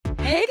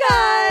Hey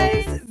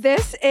guys,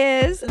 this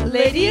is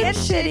Litty and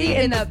Shitty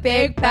in the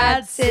Big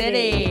Bad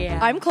City.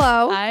 I'm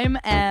Chloe. I'm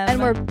Em.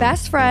 And we're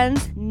best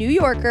friends, New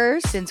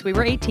Yorkers. Since we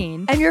were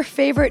 18. And your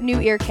favorite new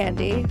ear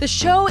candy. The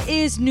show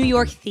is New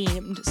York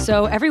themed,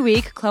 so every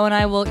week, Chloe and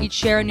I will each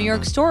share a New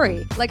York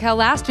story. Like how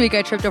last week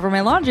I tripped over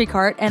my laundry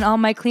cart and all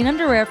my clean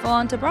underwear fell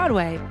onto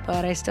Broadway,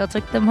 but I still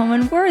took them home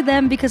and wore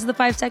them because of the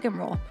 5-second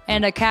rule.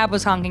 And a cab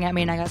was honking at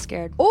me and I got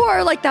scared.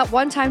 Or like that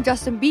one time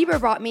Justin Bieber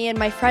brought me and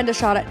my friend a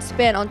shot at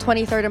Spin on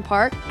 23rd and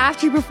Park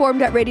after he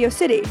performed at Radio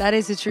City. That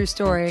is a true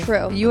story.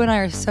 True. You and I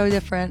are so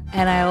different,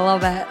 and I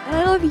love it. And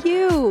I love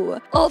you.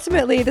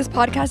 Ultimately, this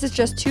podcast is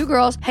just two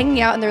girls hanging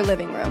out in their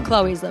living room.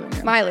 Chloe's living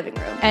room. My living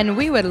room. And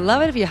we would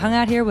love it if you hung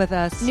out here with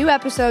us. New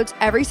episodes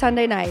every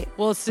Sunday night.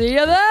 We'll see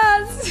you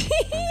then. Litty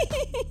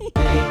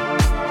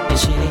and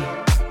shitty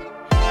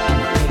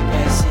in the big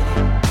bad city.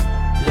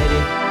 Litty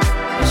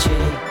and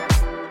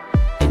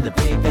shitty in the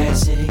big bad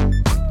city.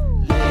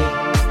 Litty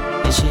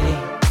and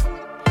shitty.